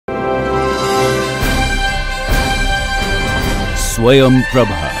Swayam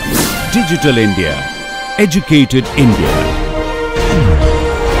Prabha. Digital India. Educated India.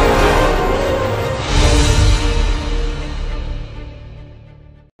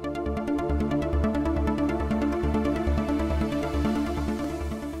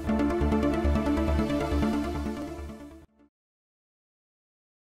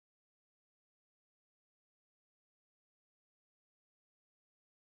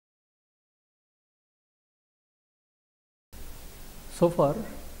 So far,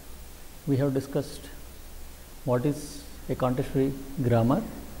 we have discussed what is a context-free grammar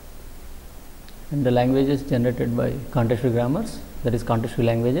and the languages generated by context-free grammars, that is context-free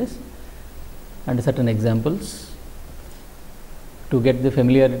languages, and certain examples to get the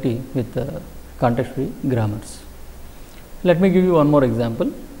familiarity with context-free grammars. Let me give you one more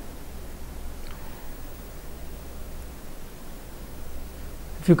example.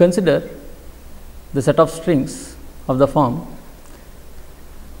 If you consider the set of strings of the form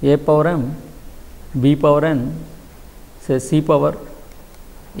a power m, b power n, say c power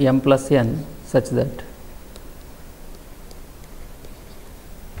m plus n, such that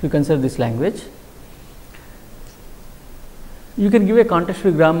if you consider this language, you can give a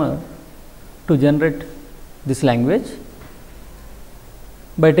context-free grammar to generate this language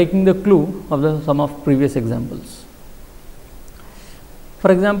by taking the clue of the some of previous examples.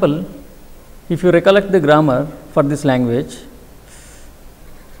 For example, if you recollect the grammar for this language,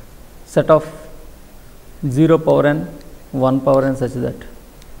 set of 0 power n, 1 power n, such that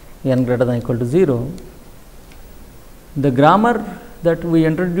n greater than or equal to 0, the grammar that we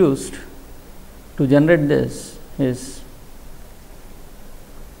introduced to generate this is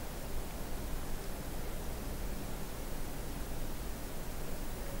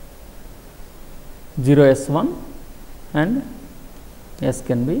S1 and S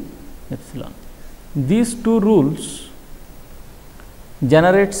can be epsilon. These two rules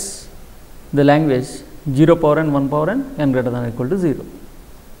generates the language 0 power n, 1 power n greater than or equal to 0.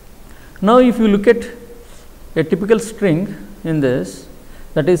 Now, if you look at a typical string in this,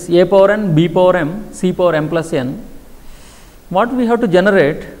 that is a power n, b power m, c power m plus n, what we have to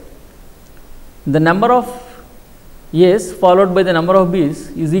generate, the number of a's followed by the number of b's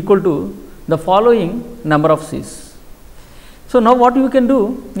is equal to the following number of c's. So, now what you can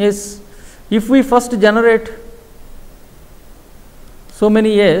do is, if we first generate so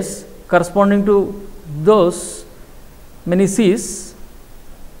many a's corresponding to those many c's,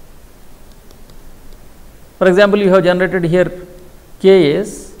 for example, you have generated here k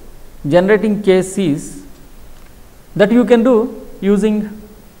a's, generating k c's, that you can do using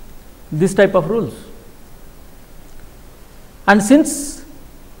this type of rules. And since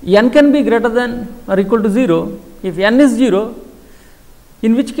n can be greater than or equal to 0, if n is 0,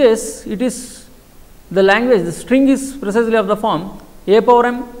 in which case it is the language, the string is precisely of the form a power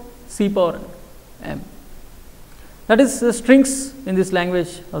m, c power m. That is the strings in this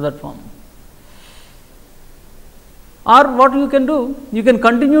language of that form. Or what you can do, you can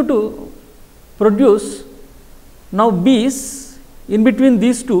continue to produce now b's in between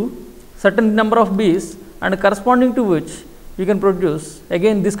these two, certain number of b's, and corresponding to which you can produce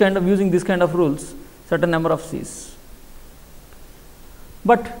again this kind of, using this kind of rules, certain number of c's.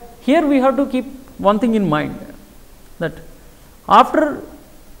 But here we have to keep one thing in mind, that after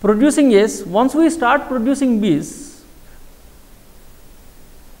producing a's, once we start producing b's,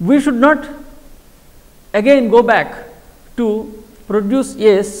 we should not again go back to produce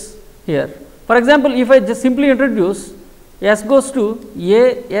a's here. For example, if I just simply introduce s goes to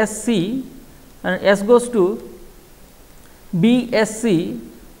a s c and s goes to b s c,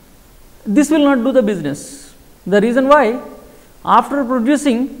 this will not do the business. The reason why, after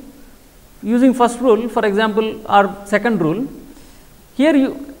producing using first rule, for example, or second rule,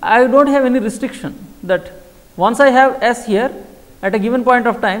 here I do not have any restriction, that once I have s here at a given point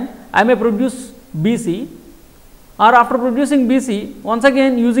of time, I may produce b c, or after producing b c, once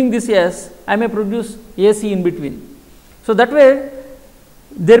again using this s, I may produce a c in between. So, that way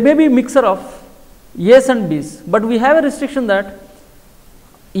there may be mixture of a's and b's, but we have a restriction that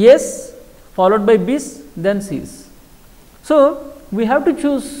a's followed by b's, then c's. So, we have to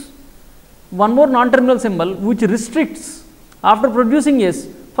choose one more non-terminal symbol which restricts after producing a's.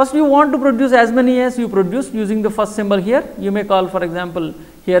 First, you want to produce as many as you produce using the first symbol here, you may call for example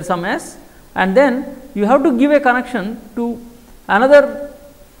here some s, and then you have to give a connection to another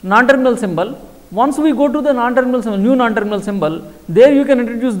non-terminal symbol. Once we go to the non-terminal symbol, new non-terminal symbol, there you can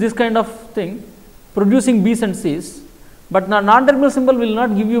introduce this kind of thing, producing b's and c's, but non-terminal symbol will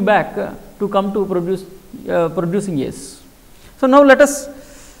not give you back to come to produce producing a's. So, now let us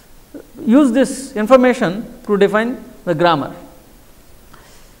use this information to define the grammar.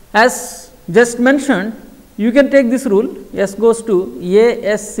 As just mentioned, you can take this rule, S goes to A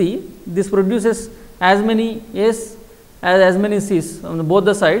S C, this produces as many A's as many C's on both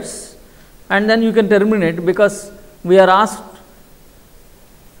the sides, and then you can terminate, because we are asked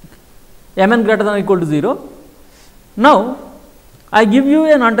Mn greater than or equal to 0. Now, I give you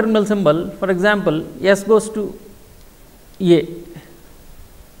a non-terminal symbol, for example, S goes to A,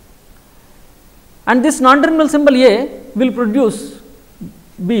 and this non-terminal symbol A will produce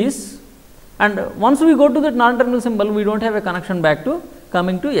B's, and once we go to that non-terminal symbol, we do not have a connection back to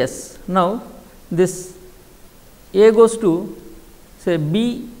coming to S. Now, this A goes to say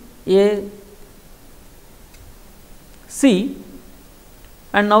B A C,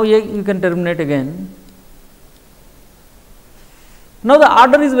 and now A you can terminate again. Now, the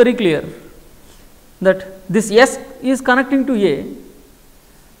order is very clear that this S is connecting to A.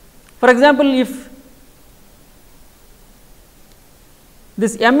 For example, if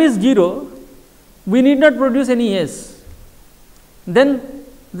this M is 0, we need not produce any S. Then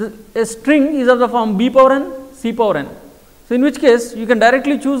a string is of the form B power n, C power n. So, in which case you can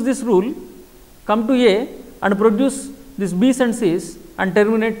directly choose this rule, come to A and produce this B's and C's and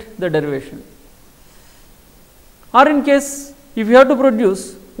terminate the derivation. Or in case if you have to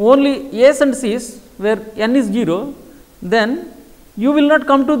produce only A's and C's where n is 0, then you will not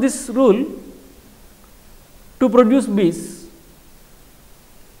come to this rule to produce B's,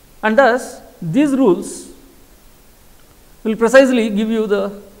 and thus these rules will precisely give you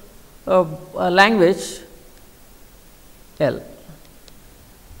the language L.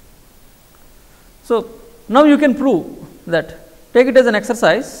 So, now you can prove that, take it as an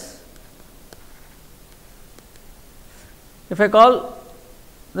exercise. If I call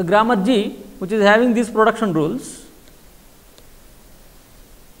the grammar G, which is having these production rules,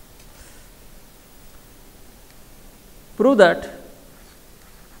 prove that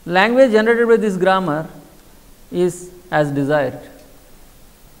language generated by this grammar is as desired.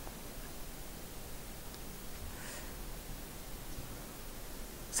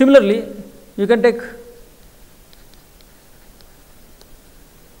 Similarly, you can take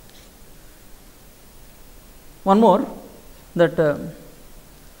one more, that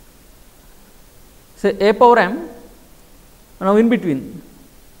say A power m, now in between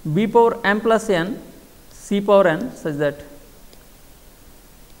B power m plus n, C power n, such that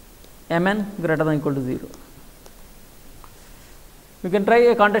Mn greater than or equal to 0. You can try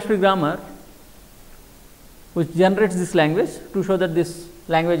a context free grammar which generates this language to show that this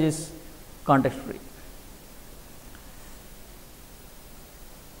language is context free.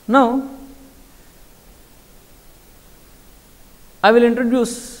 Now, I will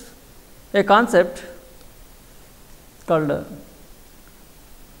introduce a concept called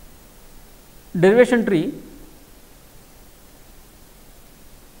derivation tree,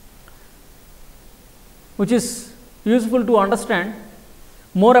 which is useful to understand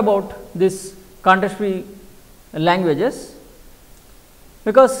more about this context free languages,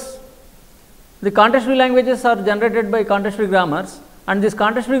 because the context free languages are generated by context free grammars, and these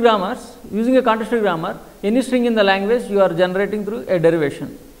context free grammars, using a context free grammar, any string in the language you are generating through a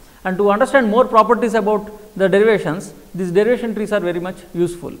derivation. And to understand more properties about the derivations, these derivation trees are very much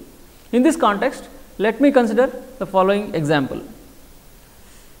useful. In this context, let me consider the following example.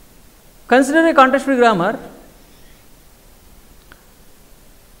 Consider a context free grammar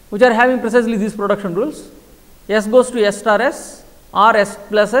which are having precisely these production rules. S goes to S star S, or S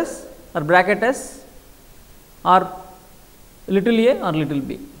plus S, or bracket S, or little a or little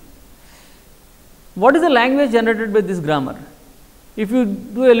b. What is the language generated by this grammar? If you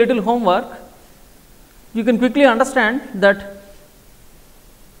do a little homework, you can quickly understand that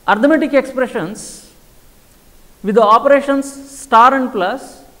arithmetic expressions with the operations star and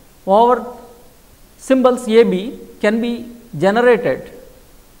plus over symbols a b can be generated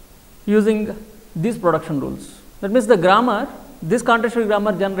using these production rules. That means, the grammar, this context free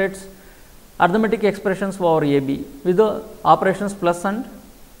grammar generates arithmetic expressions over a b with the operations plus and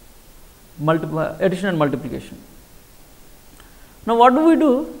addition and multiplication. Now, what do we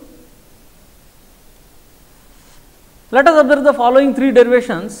do? Let us observe the following three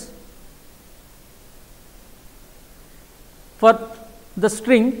derivations for the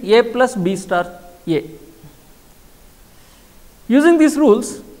string a plus b star a. Using these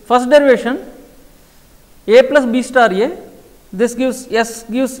rules, first derivation a plus b star a, this gives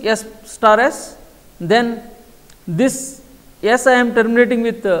s star s, then this s I am terminating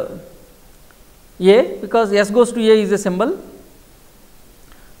with a because s goes to a is a symbol.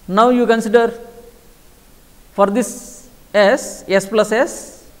 Now, you consider for this s plus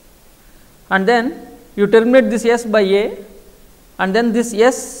s, and then you terminate this s by a, and then this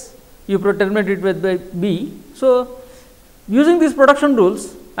S you terminate it with by B. So, using these production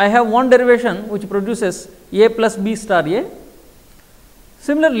rules, I have one derivation which produces A plus B star A.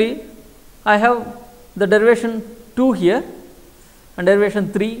 Similarly, I have the derivation 2 here and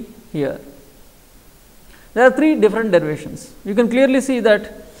derivation 3 here. There are 3 different derivations. You can clearly see that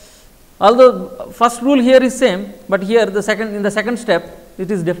although first rule here is same, but here the second, in the second step it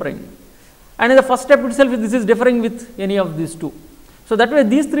is differing, and in the first step itself this is differing with any of these 2. So, that way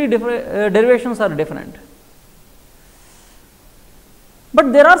these 3 derivations are different.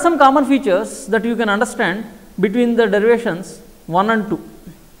 But there are some common features that you can understand between the derivations 1 and 2.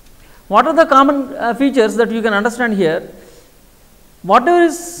 What are the common features that you can understand here? Whatever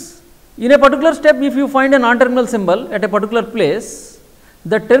is in a particular step, if you find a non-terminal symbol at a particular place,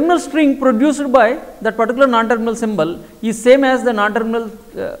 the terminal string produced by that particular non-terminal symbol is same as the non-terminal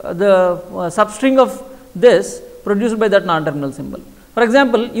substring of this produced by that non-terminal symbol. For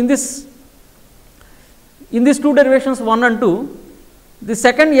example, in these 2 derivations 1 and 2, the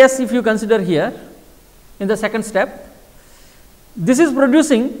second S if you consider here in the second step, this is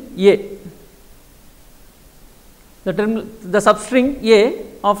producing A, the substring A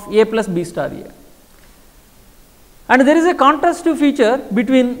of A plus B star A. And there is a contrastive feature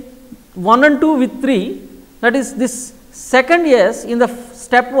between 1 and 2 with 3, that is this second S in the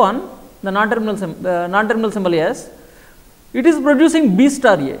step 1, the non-terminal symbol S, it is producing B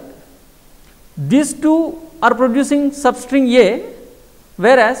star A. These 2 are producing substring A,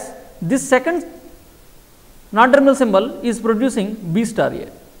 whereas this second non-terminal symbol is producing B star A.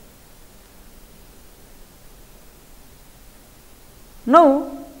 Now,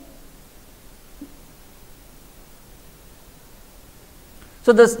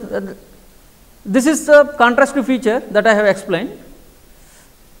 so this is the contrastive feature that I have explained.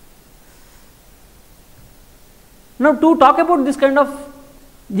 Now, to talk about this kind of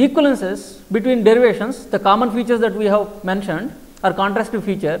equivalences between derivations, the common features that we have mentioned are contrastive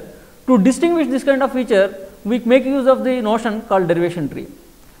feature. To distinguish this kind of feature, we make use of the notion called derivation tree.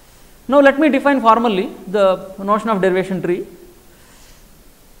 Now, let me define formally the notion of derivation tree.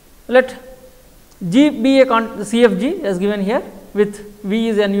 Let G be a CFG as given here, with V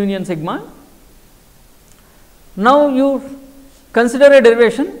is n union sigma. Now, you consider a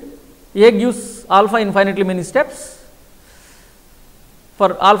derivation. A gives alpha infinitely many steps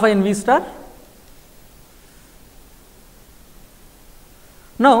for alpha in V star.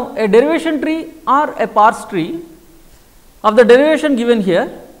 Now, a derivation tree or a parse tree of the derivation given here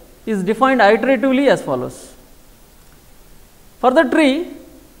is defined iteratively as follows. For the tree,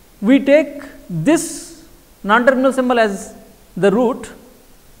 we take this non-terminal symbol as the root,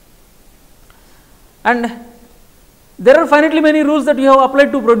 and there are finitely many rules that you have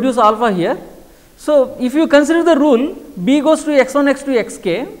applied to produce alpha here. So, if you consider the rule B goes to x1 x2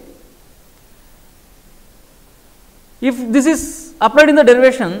 xk, if this is applied in the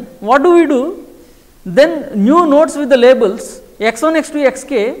derivation, what do we do? Then new nodes with the labels x1 x2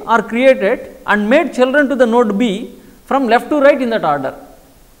 xk are created and made children to the node B from left to right in that order.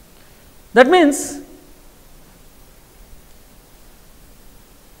 That means,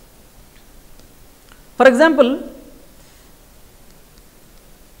 for example,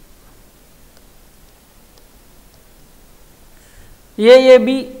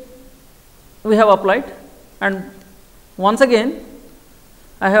 AAB we have applied, and once again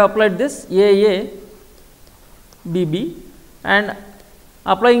I have applied this AABB, and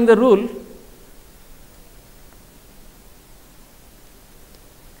applying the rule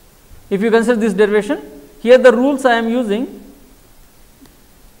if you consider this derivation, here the rules I am using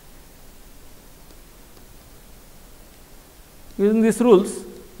these rules.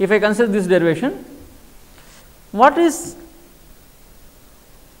 If I consider this derivation, what is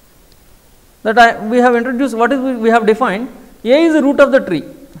that we have introduced, what is we have defined? A is the root of the tree,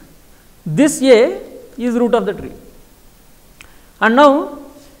 this A is root of the tree, and now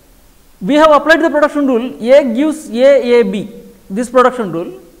we have applied the production rule. A gives AAB, this production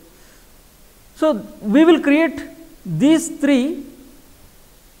rule. So, we will create these 3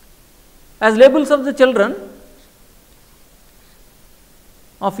 as labels of the children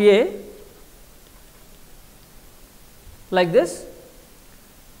of A like this,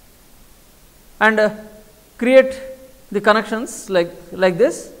 and create the connections like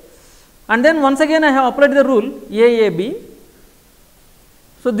this, and then once again I have applied the rule AAB.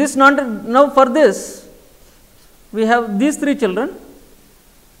 So, this now for this we have these 3 children,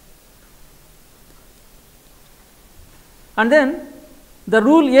 and then the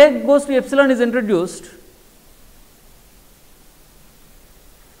rule A goes to epsilon is introduced,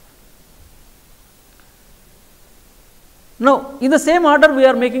 Now, in the same order we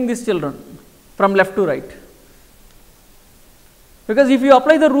are making these children from left to right, because if you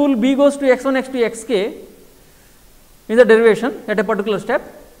apply the rule b goes to x1 x2 xk in the derivation at a particular step,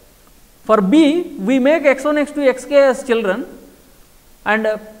 for b we make x1 x2 xk as children and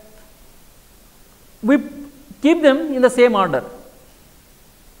we keep them in the same order.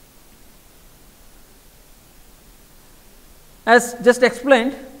 As just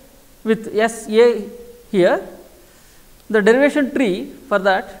explained with S A here, the derivation tree for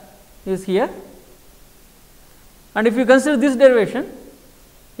that is here, and if you consider this derivation,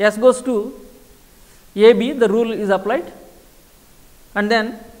 S goes to A B, the rule is applied, and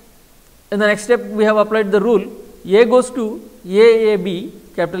then in the next step we have applied the rule A goes to A B,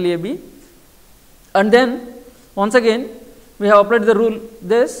 capital A B, and then once again we have applied the rule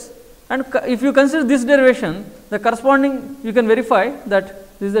this, and if you consider this derivation, the corresponding you can verify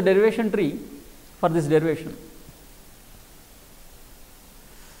that this is the derivation tree for this derivation.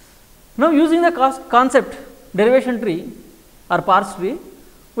 Now, using the concept derivation tree or parse tree,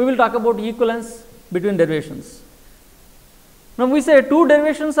 we will talk about equivalence between derivations. Now, we say two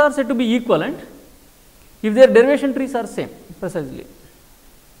derivations are said to be equivalent if their derivation trees are same precisely.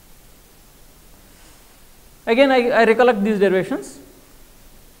 Again I recollect these derivations.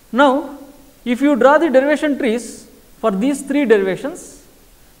 Now, if you draw the derivation trees for these three derivations,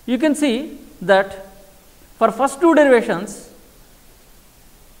 you can see that for first two derivations,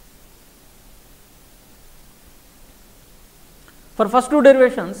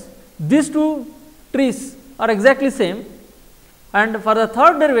 these two trees are exactly same, and for the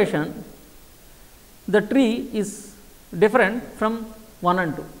third derivation the tree is different from 1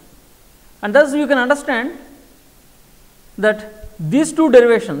 and 2, and thus you can understand that these two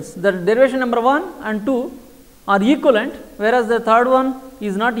derivations, the derivation number 1 and 2 are equivalent, whereas the third one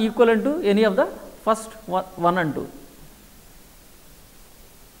is not equivalent to any of the first 1 and 2.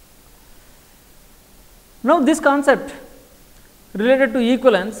 Now, this concept related to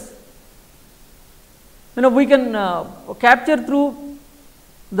equivalence, we can capture through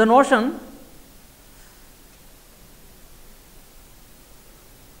the notion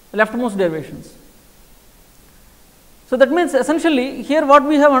leftmost derivations. So, that means essentially here what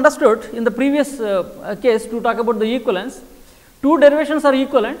we have understood in the previous case to talk about the equivalence, two derivations are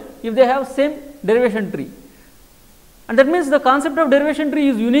equivalent if they have same derivation tree, and that means the concept of derivation tree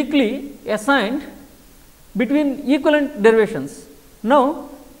is uniquely assigned between equivalent derivations. Now,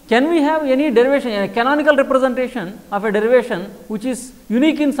 can we have any derivation, a canonical representation of a derivation which is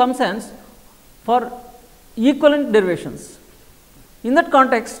unique in some sense for equivalent derivations? In that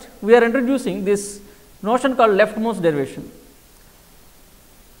context, we are introducing this notion called leftmost derivation.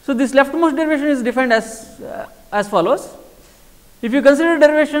 So, this leftmost derivation is defined as follows. If you consider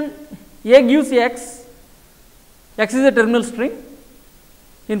derivation A gives x, x is a terminal string,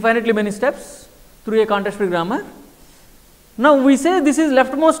 infinitely many steps through a context free grammar. Now, we say this is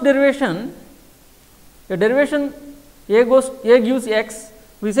leftmost derivation, a derivation A gives x,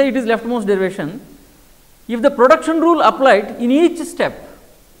 we say it is leftmost derivation if the production rule applied in each step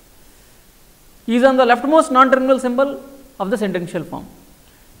is on the leftmost non-terminal symbol of the sentential form.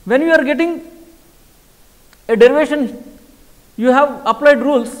 When you are getting a derivation, you have applied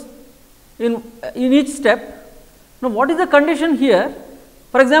rules in each step. Now, what is the condition here?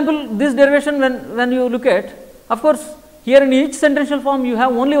 For example, this derivation when you look at, of course, here in each sentential form you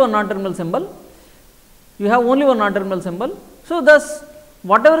have only one non-terminal symbol, So, thus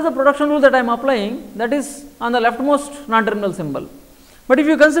whatever the production rule that I am applying, that is on the leftmost non-terminal symbol. But if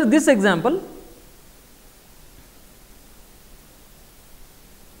you consider this example,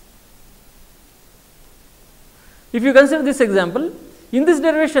 in this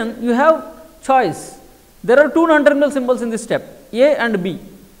derivation you have choice. There are two non-terminal symbols in this step, A and B.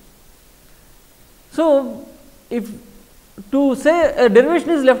 So, if to say a derivation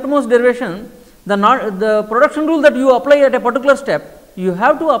is leftmost derivation, the production rule that you apply at a particular step, you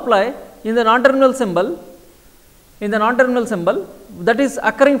have to apply in the non-terminal symbol, that is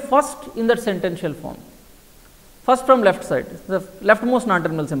occurring first in that sentential form, first from left side, the leftmost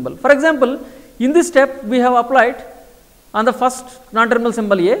non-terminal symbol. For example, in this step we have applied on the first non-terminal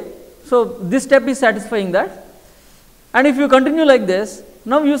symbol A. So, this step is satisfying that, and if you continue like this,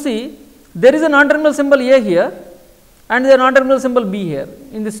 now you see there is a non-terminal symbol A here and the non-terminal symbol B here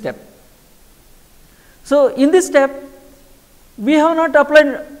in this step. So, in this step we have not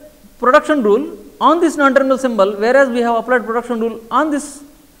applied production rule on this non-terminal symbol, whereas we have applied production rule on this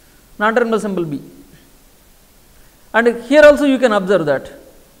non-terminal symbol B. And here also you can observe that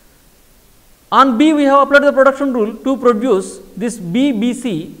on B we have applied the production rule to produce this B, B,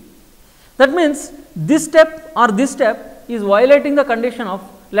 C. That means this step or this step is violating the condition of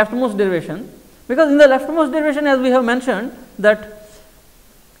leftmost derivation, because in the leftmost derivation, as we have mentioned, that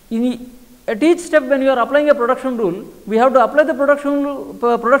at each step when you are applying a production rule, we have to apply the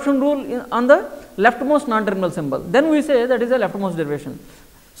production rule on the leftmost non-terminal symbol, then we say that is a leftmost derivation.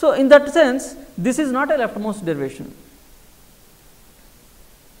 So, in that sense, this is not a leftmost derivation.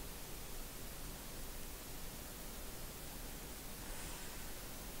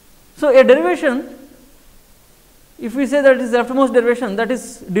 So, a derivation, if we say that it is leftmost derivation, that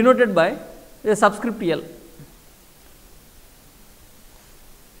is denoted by a subscript L.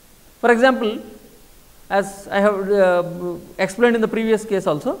 For example, as I have explained in the previous case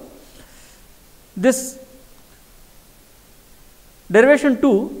also, this derivation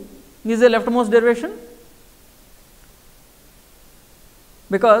 2 is a leftmost derivation,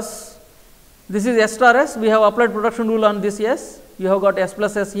 because this is S star S, we have applied production rule on this S, you have got S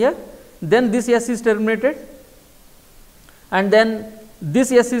plus S here, then this S is terminated, and then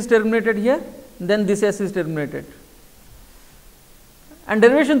this S is terminated here, then this S is terminated. And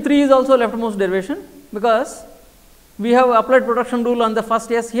derivation 3 is also leftmost derivation, because we have applied production rule on the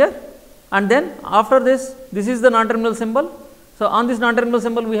first S here, and then after this, this is the non-terminal symbol. So, on this non-terminal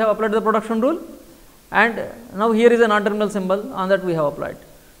symbol we have applied the production rule, and now here is a non-terminal symbol, on that we have applied.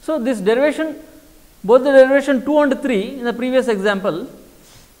 So, this derivation, both the derivation 2 and 3 in the previous example,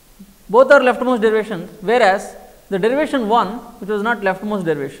 both are leftmost derivations, whereas the derivation 1, which was not leftmost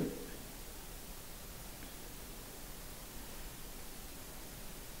derivation.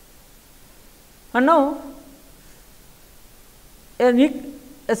 And now,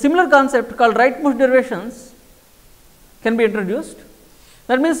 a similar concept called rightmost derivations can be introduced.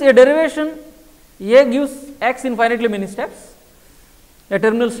 That means, a derivation A gives x infinitely many steps, a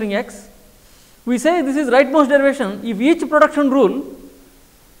terminal string x. We say this is rightmost derivation if each production rule,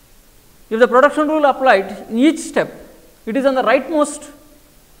 if the production rule applied in each step, it is on the rightmost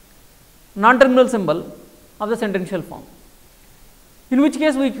non-terminal symbol of the sentential form, in which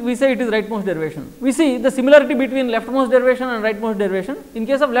case we say it is rightmost derivation. We see the similarity between leftmost derivation and rightmost derivation. In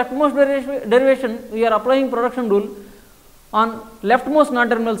case of leftmost derivation, we are applying production rule on leftmost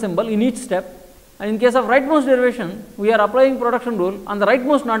non-terminal symbol in each step, and in case of rightmost derivation, we are applying production rule on the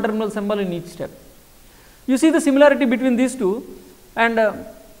rightmost non-terminal symbol in each step. You see the similarity between these two, and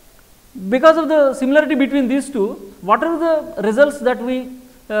because of the similarity between these two, what are the results that we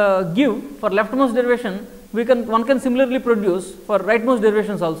give for leftmost derivation, one can similarly produce for rightmost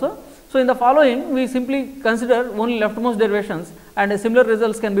derivations also. So, in the following, we simply consider only leftmost derivations, and similar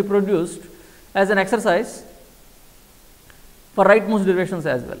results can be produced as an exercise for rightmost derivations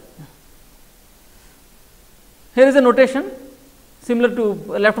as well. Here is a notation similar to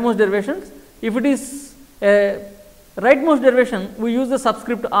leftmost derivations. If it is a rightmost derivation, we use the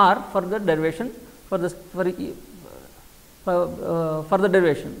subscript R for the derivation, for the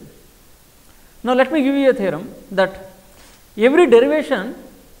derivation. Now, let me give you a theorem that every derivation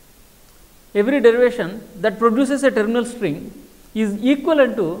that produces a terminal string is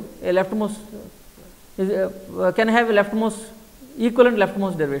equivalent to a leftmost, can have a leftmost equivalent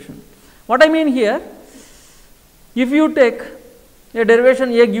leftmost derivation. What I mean here, if you take a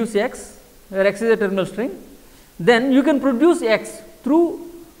derivation A gives x, where x is a terminal string, then you can produce x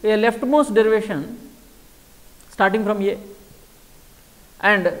through a leftmost derivation starting from A,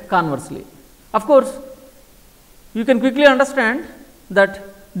 and conversely. Of course, you can quickly understand that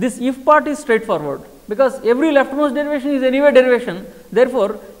this if part is straightforward, because every leftmost derivation is anyway derivation.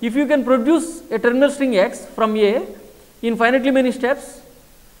 Therefore, if you can produce a terminal string x from A in finitely many steps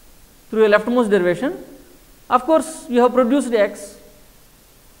through a leftmost derivation, of course, you have produced x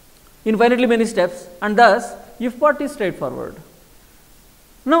in finitely many steps, and thus if part is straightforward.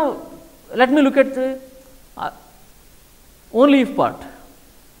 Now, let me look at the only if part.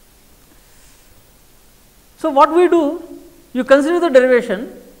 So, what we do, you consider the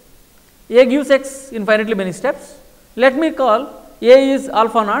derivation A gives x infinitely many steps. Let me call A is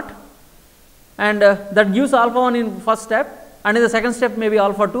alpha naught, and that gives alpha 1 in first step, and in the second step maybe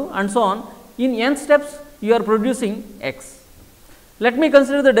alpha 2, and so on. In n steps you are producing x. Let me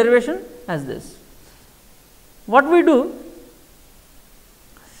consider the derivation as this. What we do,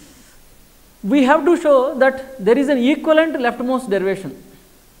 we have to show that there is an equivalent leftmost derivation.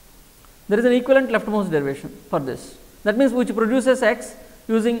 There is an equivalent leftmost derivation for this. That means, which produces x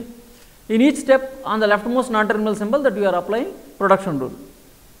using in each step on the leftmost non-terminal symbol that you are applying production rule.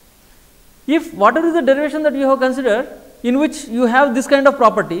 If whatever is the derivation that you have considered in which you have this kind of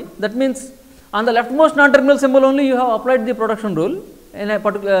property, that means, on the leftmost non-terminal symbol only you have applied the production rule in a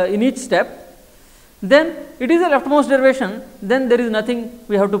particular in each step, then it is a leftmost derivation, then there is nothing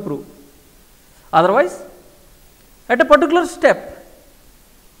we have to prove. Otherwise, at a particular step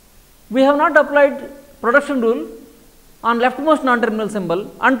we have not applied production rule on leftmost non-terminal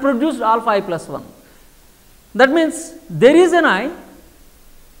symbol and produced alpha I plus 1. That means, there is an I,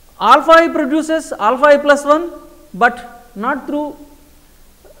 alpha I produces alpha I plus 1, but not through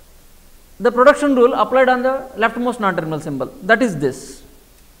the production rule applied on the leftmost non-terminal symbol, that is this.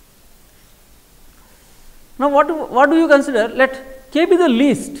 Now, what do you consider? Let k be the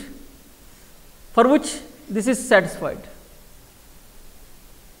least for which this is satisfied.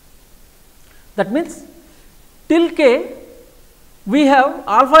 That means, till k we have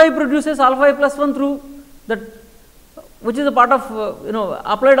alpha I produces alpha I plus 1 through that, which is a part of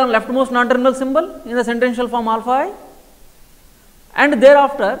applied on leftmost non-terminal symbol in the sentential form alpha I, and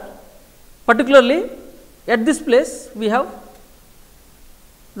thereafter particularly at this place we have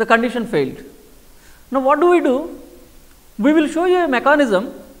the condition failed. Now, what do? We will show you a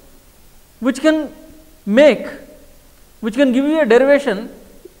mechanism which can give you a derivation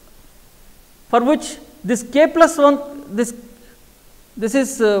for which this k plus 1, this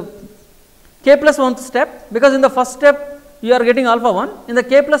is k plus 1th step, because in the first step you are getting alpha 1, in the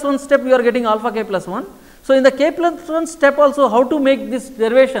k plus 1 step you are getting alpha k plus 1. So, in the k plus 1 step also, how to make this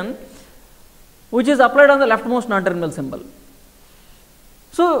derivation which is applied on the leftmost non-terminal symbol.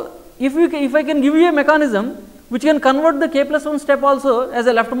 So, if I can give you a mechanism which can convert the k plus 1 step also as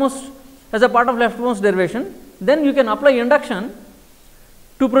a part of leftmost derivation, then you can apply induction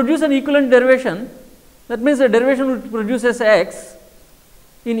to produce an equivalent derivation. That means, the derivation which produces x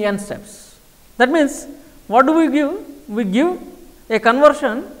in n steps. That means, what do we give? We give a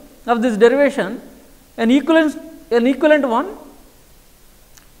conversion of this derivation, an equivalent one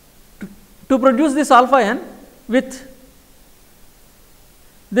to produce this alpha n with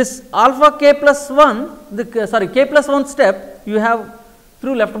this alpha k plus 1, k plus 1 step you have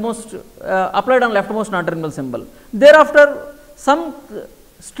through leftmost applied on leftmost non-terminal symbol. Thereafter, some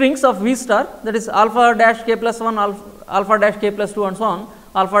strings of V star, that is alpha dash k plus 1, alpha dash k plus 2 and so on,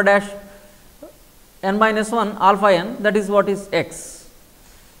 alpha dash n minus 1, alpha n, that is what is x.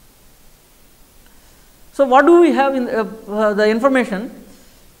 So, what do we have in the information?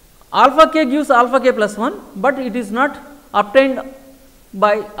 Alpha k gives alpha k plus 1, but it is not obtained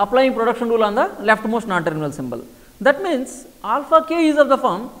by applying production rule on the leftmost non-terminal symbol. That means, alpha k is of the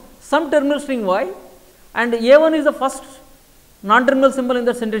form some terminal string y, and a1 is the first non-terminal symbol in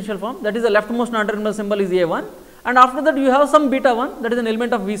the sentential form, that is the leftmost non-terminal symbol is a1, and after that you have some beta 1, that is an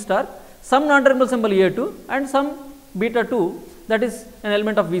element of V star, some non-terminal symbol a2 and some beta 2, that is an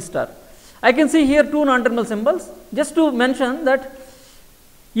element of V star. I can see here two non-terminal symbols. Just to mention that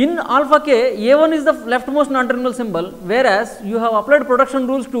in alpha k, a1 is the leftmost non-terminal symbol, whereas you have applied production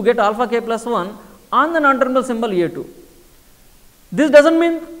rules to get alpha k plus 1 on the non-terminal symbol a2. This does not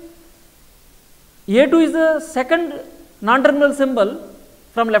mean a2 is the second non-terminal symbol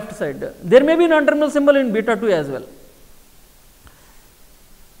from left side. There may be non-terminal symbol in beta 2 as well.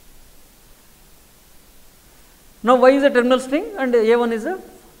 Now, y is a terminal string and a1 is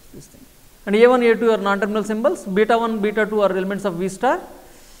this thing, and a1, a2 are non-terminal symbols, beta 1, beta 2 are elements of V star,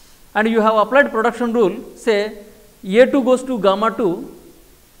 and you have applied production rule, say a2 goes to gamma 2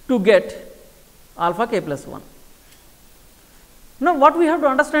 to get alpha k plus 1. Now, what we have to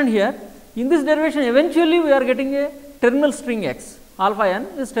understand here, in this derivation eventually we are getting a terminal string x, alpha n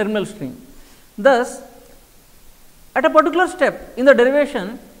is terminal string. Thus, at a particular step in the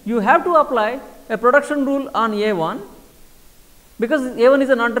derivation, you have to apply a production rule on a1, because a1 is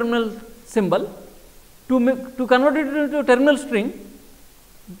a non-terminal symbol. To convert it into a terminal string,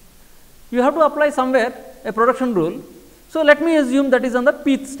 you have to apply somewhere a production rule. So, let me assume that is on the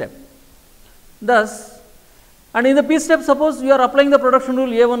pth step. Thus, and in the pth step, suppose you are applying the production rule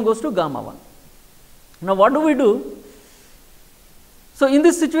a1 goes to gamma 1. Now, what do? So, in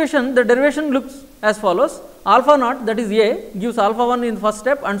this situation the derivation looks as follows: alpha naught, that is a, gives alpha 1 in the first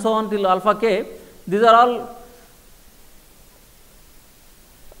step and so on till alpha k. These are all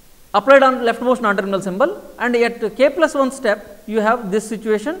applied on leftmost non-terminal symbol, and at k plus 1 step you have this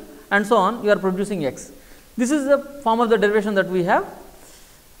situation and so on, you are producing x. This is the form of the derivation that we have,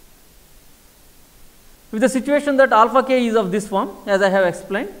 with the situation that alpha k is of this form as I have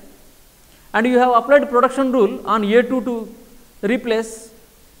explained, and you have applied production rule on a2 to replace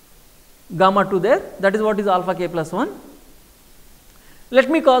gamma 2 there, that is what is alpha k plus 1.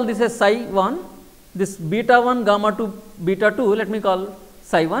 Let me call this as psi 1, this beta 1 gamma 2 beta 2, let me call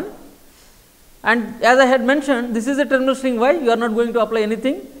psi 1, and as I had mentioned, this is a terminal string y, you are not going to apply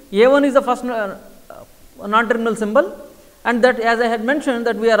anything. A1 is the first non-terminal symbol, and that, as I had mentioned,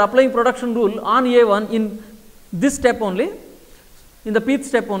 that we are applying production rule on a1 in this step only, in the pth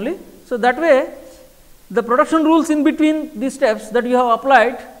step only. So, that way the production rules in between these steps that you have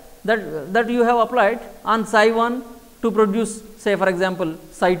applied, that you have applied on psi 1 to produce, say for example,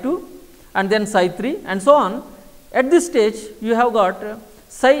 psi 2 and then psi 3 and so on. At this stage you have got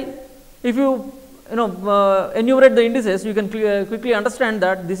psi, if you enumerate the indices, you can quickly understand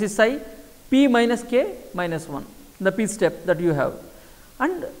that this is psi p minus k minus 1, the p step that you have.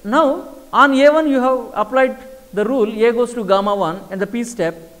 And now on A1 you have applied the rule A goes to gamma 1 and the p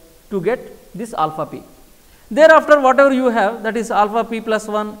step to get this alpha p. Thereafter whatever you have, that is alpha p plus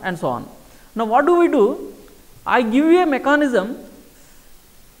 1 and so on. Now what do we do? I give you a mechanism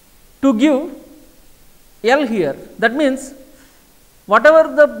to give L here. That means whatever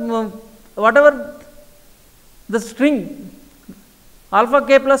the string alpha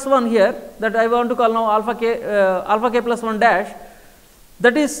k plus 1 here, that I want to call now alpha k plus 1 dash,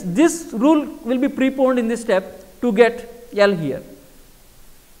 that is, this rule will be preponed in this step to get L here.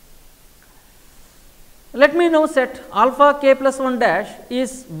 Let me now set alpha k plus 1 dash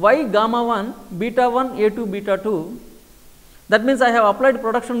is y gamma 1 beta 1 A2 beta 2. That means I have applied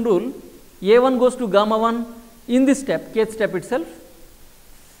production rule A1 goes to gamma 1 in this step, k step itself,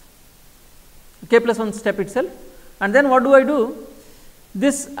 k plus 1 step itself. And then what do I do?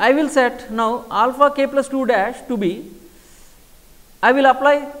 This I will set now alpha k plus 2 dash to be, I will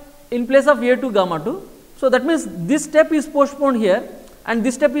apply in place of A2 gamma 2. So that means this step is postponed here and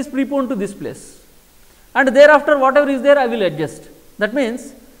this step is preponed to this place. And thereafter whatever is there I will adjust. That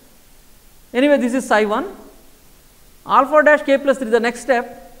means anyway this is psi 1, alpha dash k plus 3, the next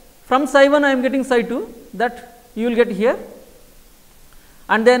step, from psi 1 I am getting psi 2, that you will get here.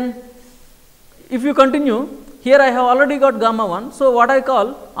 And then if you continue, here I have already got gamma 1. So what I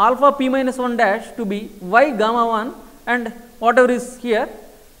call alpha p minus 1 dash to be y gamma 1 and whatever is here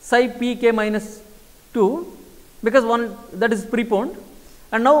psi p k minus 2, because 1 that is preponed.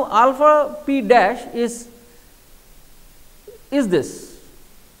 And now alpha p dash is this.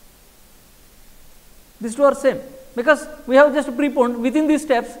 These two are same, because we have just preponed within these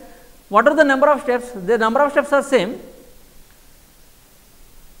steps. What are the number of steps? The number of steps are same.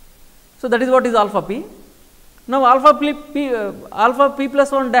 So that is what is alpha p. Now alpha p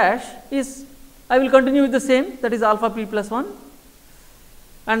plus 1 dash is, I will continue with the same, that is alpha p plus 1,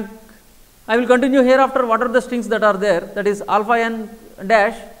 and I will continue hereafter what are the strings that are there, that is alpha n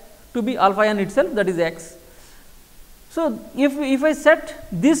dash to be alpha n itself, that is x. So if I set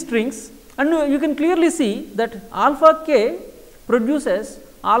these strings, and you can clearly see that alpha k produces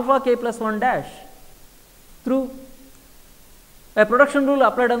alpha k plus 1 dash through a production rule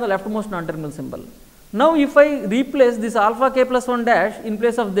applied on the leftmost non-terminal symbol. Now if I replace this alpha k plus 1 dash in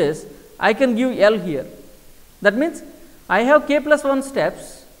place of this, I can give L here. That means I have k plus 1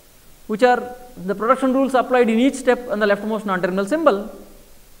 steps which are the production rules applied in each step on the leftmost non-terminal symbol.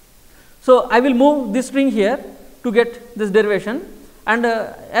 So I will move this string here to get this derivation, and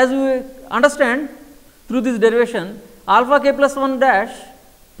as we understand through this derivation, alpha k plus 1 dash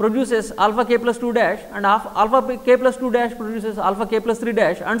produces alpha k plus 2 dash, and alpha k plus 2 dash produces alpha k plus 3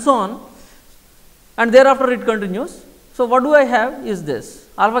 dash, and so on, and thereafter it continues. So what do I have is this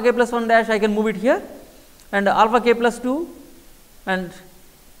alpha k plus 1 dash, I can move it here, and alpha k plus 2 and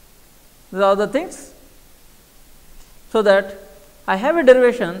the other things, so that I have a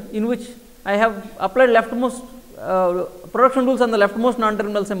derivation in which I have applied leftmost production rules on the leftmost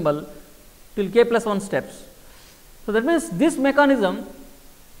non-terminal symbol till k plus 1 steps. So that means this mechanism,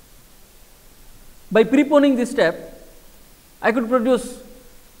 by preponing this step, I could produce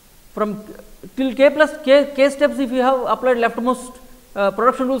from till k plus k steps if you have applied leftmost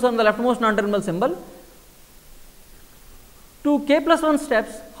production rules on the leftmost non-terminal symbol, to k plus 1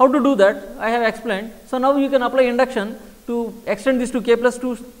 steps. How to do that I have explained. So now you can apply induction to extend this to k plus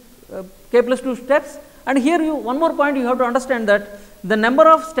 2 steps, and here one more point you have to understand, that the number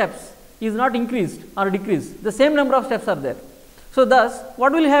of steps is not increased or decreased, the same number of steps are there. So thus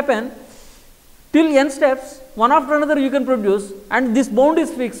what will happen, till n steps one after another you can produce, and this bound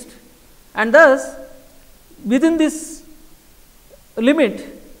is fixed, and thus within this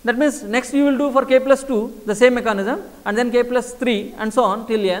limit, that means next you will do for k plus 2 the same mechanism, and then k plus 3 and so on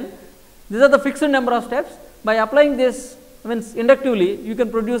till n. These are the fixed number of steps. By applying this, means inductively you can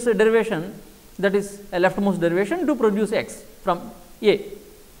produce a derivation, that is a leftmost derivation to produce x from A.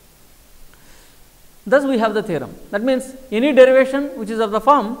 Thus we have the theorem. That means any derivation which is of the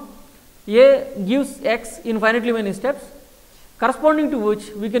form A gives x infinitely many steps, corresponding to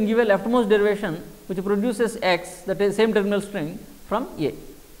which we can give a leftmost derivation which produces x, that is same terminal string, from A,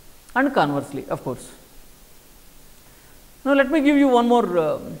 and conversely of course. Now let me give you one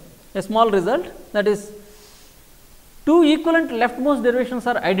more a small result, that is two equivalent leftmost derivations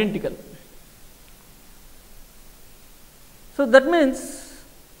are identical. So, that means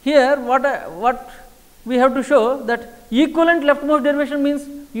here what we have to show that equivalent leftmost derivation means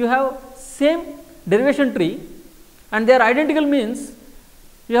you have same derivation tree and they are identical means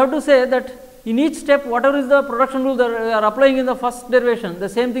you have to say that in each step whatever is the production rule that you are applying in the first derivation, the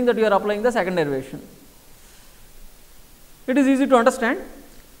same thing that you are applying in the second derivation. It is easy to understand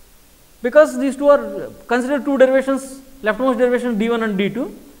because these two are considered two derivations, leftmost derivation d1 and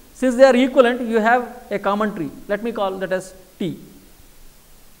d2. Since they are equivalent, you have a common tree. Let me call that as T.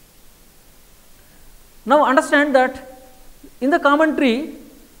 Now, understand that in the common tree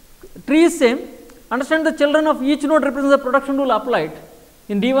is same. Understand the children of each node represents the production rule applied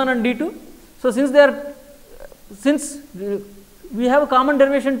in d1 and d2. So, since we have a common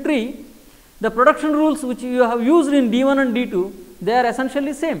derivation tree, the production rules which you have used in d1 and d2, they are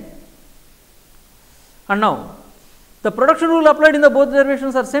essentially same. And now, the production rule applied in the both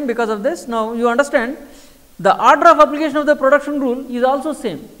derivations are same because of this. Now, you understand the order of application of the production rule is also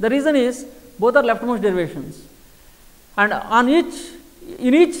same. The reason is both are leftmost derivations, and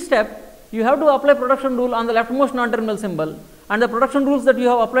in each step you have to apply production rule on the leftmost non-terminal symbol, and the production rules that you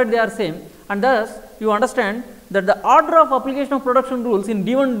have applied, they are same, and thus you understand that the order of application of production rules in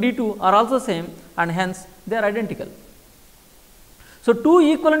d1 and d2 are also same, and hence they are identical. So, two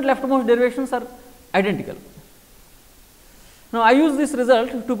equivalent leftmost derivations are identical. Now, I use this result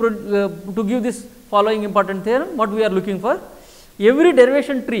to give this following important theorem. What we are looking for: every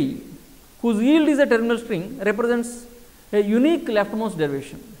derivation tree whose yield is a terminal string represents a unique leftmost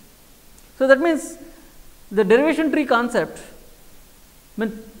derivation. So, that means the derivation tree concept,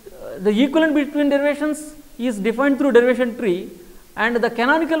 the equivalent between derivations is defined through derivation tree, and the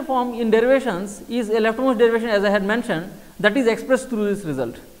canonical form in derivations is a leftmost derivation, as I had mentioned, that is expressed through this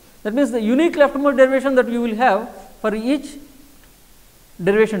result. That means the unique leftmost derivation that you will have for each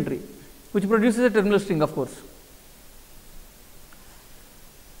derivation tree, which produces a terminal string, of course.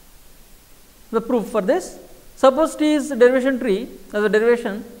 The proof for this: suppose T is derivation tree, as a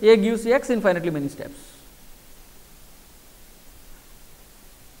derivation A gives x infinitely many steps.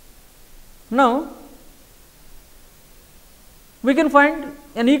 Now, we can find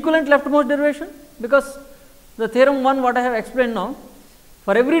an equivalent leftmost derivation, because the theorem 1 what I have explained now,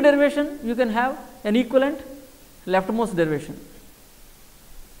 for every derivation you can have an equivalent leftmost derivation.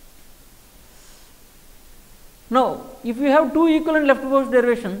 Now, if you have two equivalent leftmost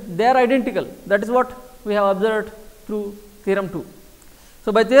derivations, they are identical. That is what we have observed through theorem 2.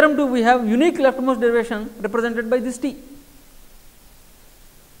 So, by theorem 2 we have unique leftmost derivation represented by this T.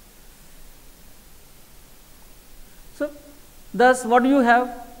 So, thus what you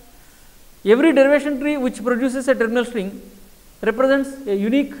have, every derivation tree which produces a terminal string represents a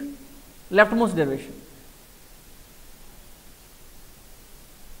unique leftmost derivation.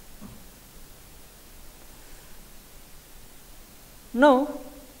 Now,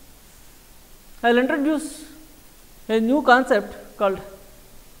 I will introduce a new concept called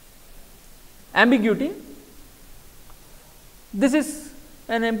ambiguity. This is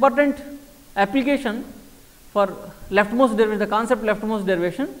an important application for leftmost derivation, the concept leftmost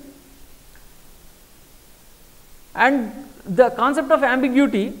derivation, and the concept of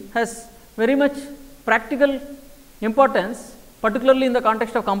ambiguity has very much practical importance, particularly in the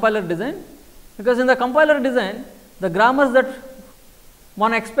context of compiler design, because in the compiler design the grammars that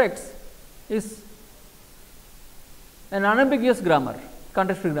one expects is an unambiguous grammar,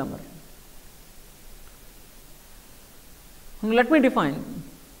 context free grammar. Let me define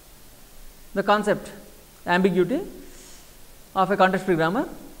the concept ambiguity of a context free grammar.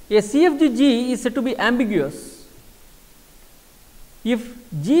 A CFG G is said to be ambiguous if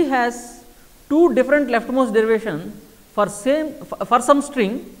G has two different leftmost derivations for some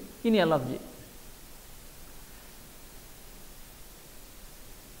string in L of G.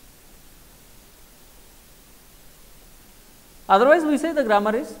 Otherwise, we say the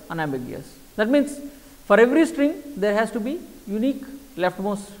grammar is unambiguous. That means, for every string there has to be unique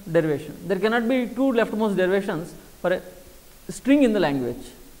leftmost derivation. There cannot be two leftmost derivations for a string in the language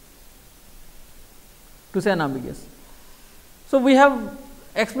to say unambiguous. So, we have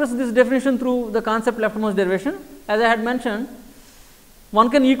expressed this definition through the concept leftmost derivation. As I had mentioned, one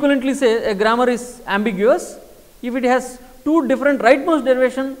can equivalently say a grammar is ambiguous if it has two different rightmost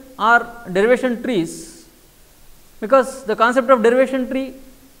derivation or derivation trees, because the concept of derivation tree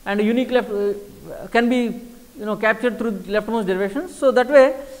and unique left can be captured through leftmost derivations. So, that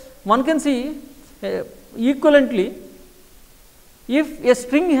way one can see equivalently, if a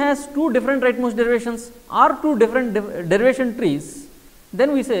string has two different rightmost derivations or two different derivation trees,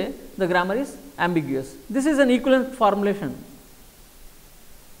 then we say the grammar is ambiguous. This is an equivalent formulation.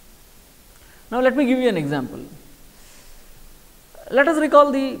 Now, let me give you an example. let us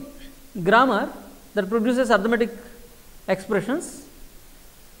recall the grammar that produces arithmetic expressions.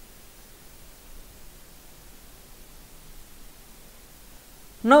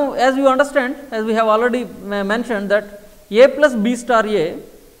 Now, as you understand, as we have already mentioned, that a plus b star a,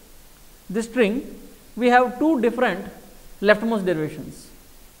 this string, we have two different leftmost derivations,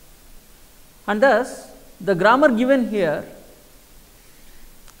 and thus the grammar given here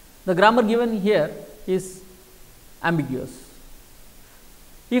is ambiguous.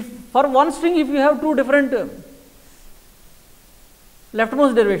 If for one string, if you have two different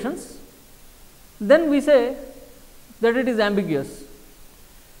leftmost derivations, then we say that it is ambiguous.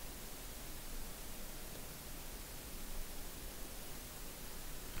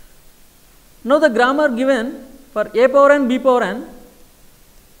 Now, the grammar given for a power n, b power n,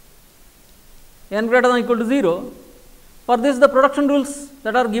 n greater than or equal to 0, for this the production rules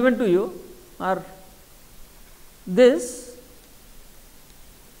that are given to you are this.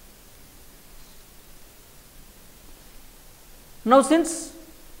 Now, since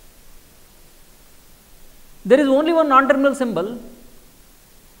there is only one non-terminal symbol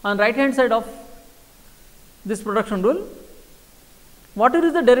on right hand side of this production rule, what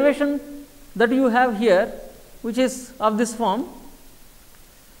is the derivation that you have here, which is of this form?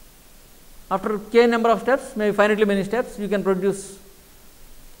 After k number of steps, maybe finitely many steps, you can produce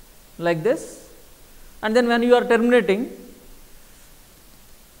like this, and then when you are terminating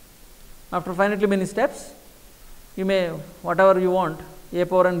after finitely many steps, you may whatever you want, a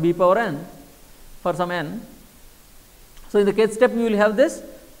power n, b power n for some n. So, in the kth step you will have this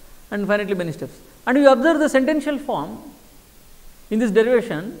and finitely many steps, and you observe the sentential form in this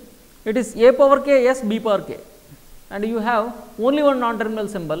derivation. It is a power k s b power k, and you have only one non-terminal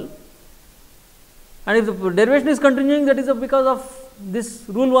symbol, and if the derivation is continuing, that is because of this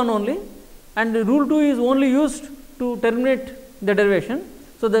rule 1 only, and rule 2 is only used to terminate the derivation.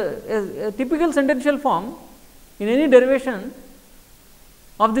 So, the typical sentential form in any derivation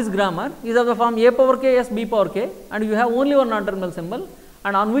of this grammar is of the form a power k s b power k, and you have only one non-terminal symbol,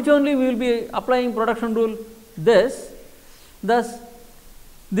 and on which only we will be applying production rule this. Thus,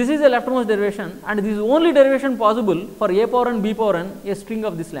 this is a leftmost derivation, and this is only derivation possible for a power n, b power n, a string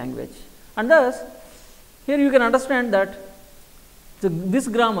of this language. And thus, here you can understand that this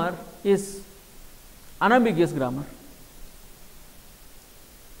grammar is unambiguous grammar.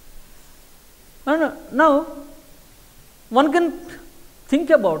 And now, one can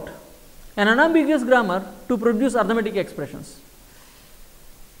think about an unambiguous grammar to produce arithmetic expressions,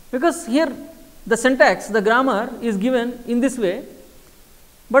 because here the syntax, the grammar is given in this way.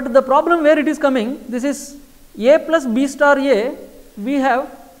 But the problem where it is coming, this is a plus b star a, we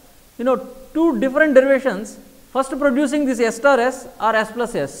have two different derivations, first producing this s star s or s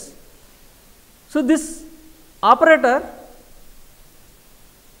plus s. So, this operator,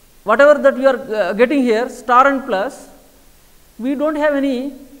 whatever that we are getting here, star and plus, we do not have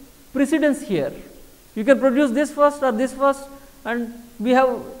any precedence here. You can produce this first or this first, and we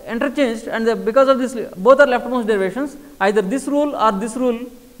have interchanged, and because of this both are leftmost derivations, either this rule or this rule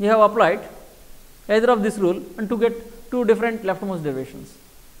you have applied, either of this rule, and to get two different leftmost derivations.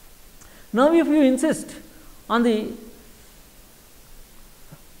 Now, if you insist on the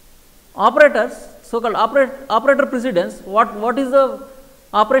operators, so called operator precedence, what is the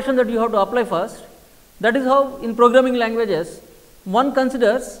operation that you have to apply first? That is how in programming languages one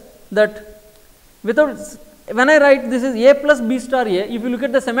considers that without, when I write this is a plus b star a, if you look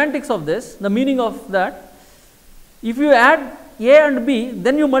at the semantics of this, the meaning of that, if you add a and b,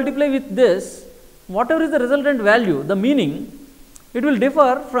 then you multiply with this, whatever is the resultant value, the meaning, it will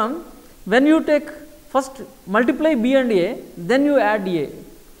differ from when you take first multiply b and a, then you add a,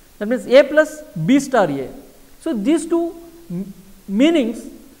 that means a plus b star a. So, these two meanings,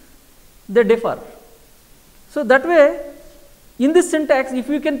 they differ. So, that way in this syntax, if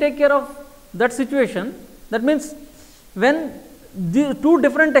you can take care of that situation, that means when the two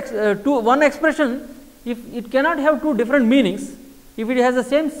different one expression, if it cannot have two different meanings, if it has the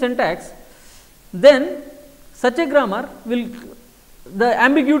same syntax, then such a grammar will, the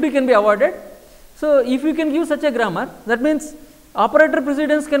ambiguity can be avoided. So, if you can give such a grammar, that means operator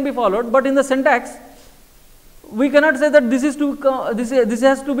precedence can be followed, but in the syntax we cannot say that this is to this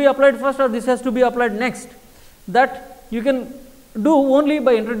has to be applied first or this has to be applied next. That you can do only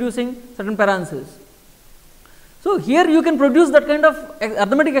by introducing certain parentheses. So, here you can produce that kind of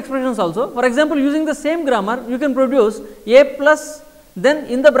arithmetic expressions also. For example, using the same grammar, you can produce a plus then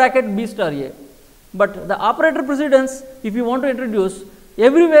in the bracket b star a, but the operator precedence, if you want to introduce,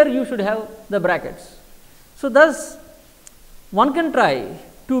 everywhere you should have the brackets. So, thus one can try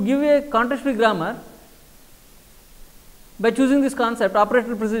to give a context free grammar by choosing this concept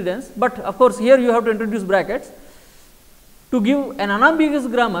operator precedence, but of course, here you have to introduce brackets to give an unambiguous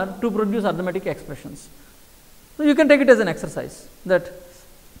grammar to produce arithmetic expressions. So, you can take it as an exercise that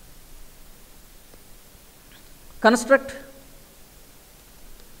construct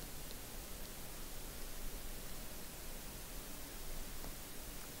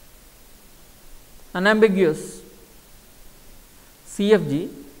unambiguous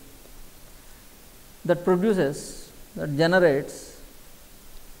CFG that produces, that generates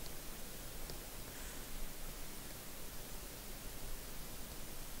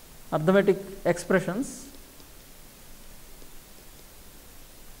arithmetic expressions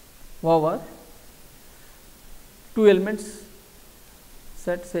over two elements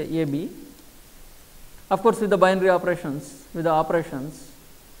set, say A B. Of course, with the binary operations, with the operations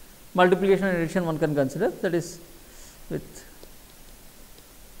multiplication and addition one can consider, that is with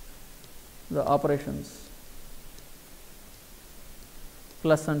the operations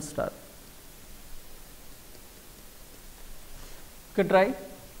plus and star. You can try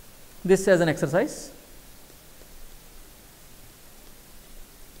this as an exercise.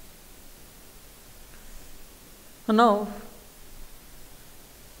 And now,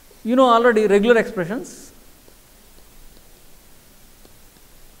 you know already regular expressions.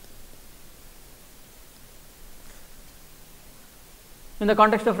 In the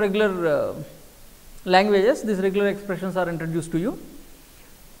context of regular languages, these regular expressions are introduced to you.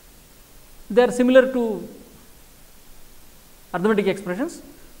 They are similar to arithmetic expressions.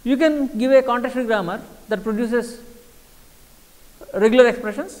 You can give a contextual grammar that produces regular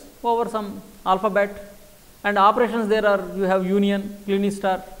expressions over some alphabet, and operations there are, you have union, Kleene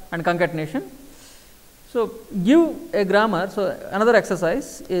star and concatenation. So, give a grammar. So, another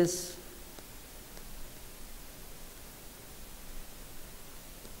exercise is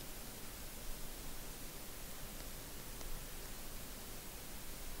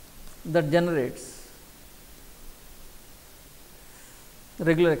that generates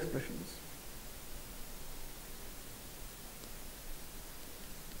regular expressions.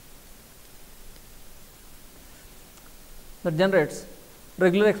 That generates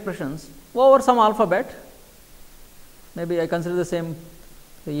regular expressions over some alphabet, maybe I consider the same,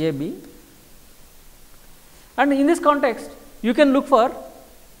 say A B, and in this context you can look for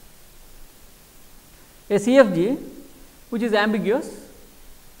a CFG which is ambiguous,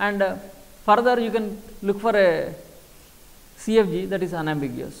 and further you can look for a CFG that is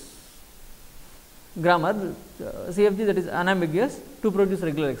unambiguous grammar, CFG that is unambiguous to produce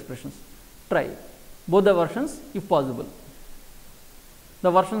regular expressions. Try both the versions if possible,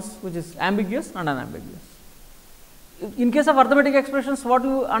 the versions which is ambiguous and unambiguous. In case of arithmetic expressions, what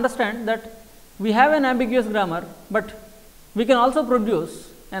you understand that we have an ambiguous grammar, but we can also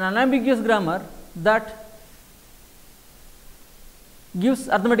produce an unambiguous grammar that gives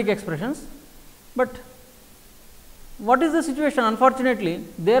arithmetic expressions. But what is the situation? Unfortunately,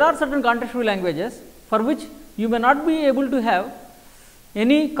 there are certain contextual languages for which you may not be able to have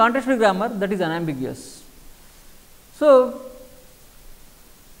any contextual grammar that is unambiguous. So,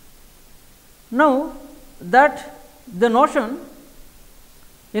 now that the notion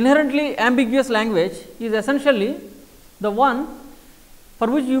inherently ambiguous language is essentially the one for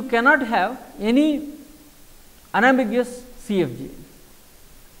which you cannot have any unambiguous CFG.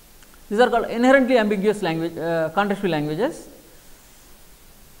 These are called inherently ambiguous language, contextual languages.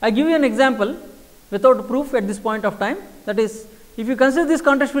 I give you an example without proof at this point of time. That is, if you consider this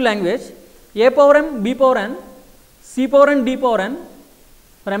contextual language, A power m, B power n, C power n, D power n,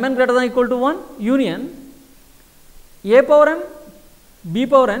 for m n greater than or equal to 1, union A power m, B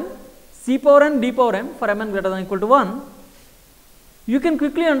power n, C power n, D power m for m n greater than or equal to 1, you can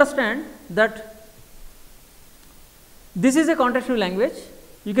quickly understand that this is a contextual language.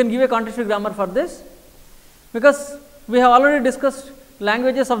 You can give a contextual grammar for this, because we have already discussed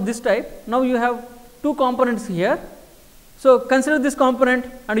languages of this type. Now, you have two components here. So, consider this component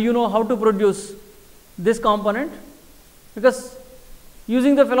and you know how to produce this component, because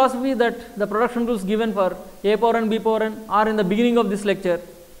using the philosophy that the production rules given for A power n, B power n are in the beginning of this lecture,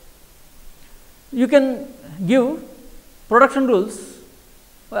 you can give production rules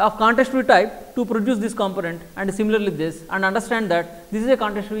of contextual type to produce this component and similarly this, and understand that this is a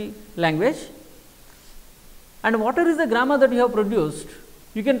contextual language. And whatever is the grammar that you have produced,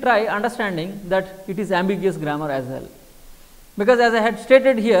 you can try understanding that it is ambiguous grammar as well, because as I had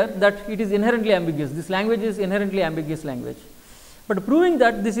stated here that it is inherently ambiguous, this language is inherently ambiguous language. But proving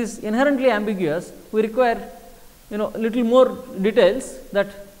that this is inherently ambiguous, we require little more details that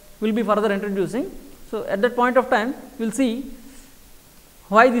we will be further introducing. So, at that point of time we will see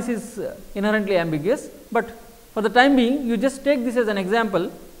why this is inherently ambiguous, but For the time being, you just take this as an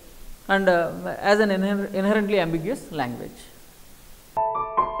example and as an inherently ambiguous language.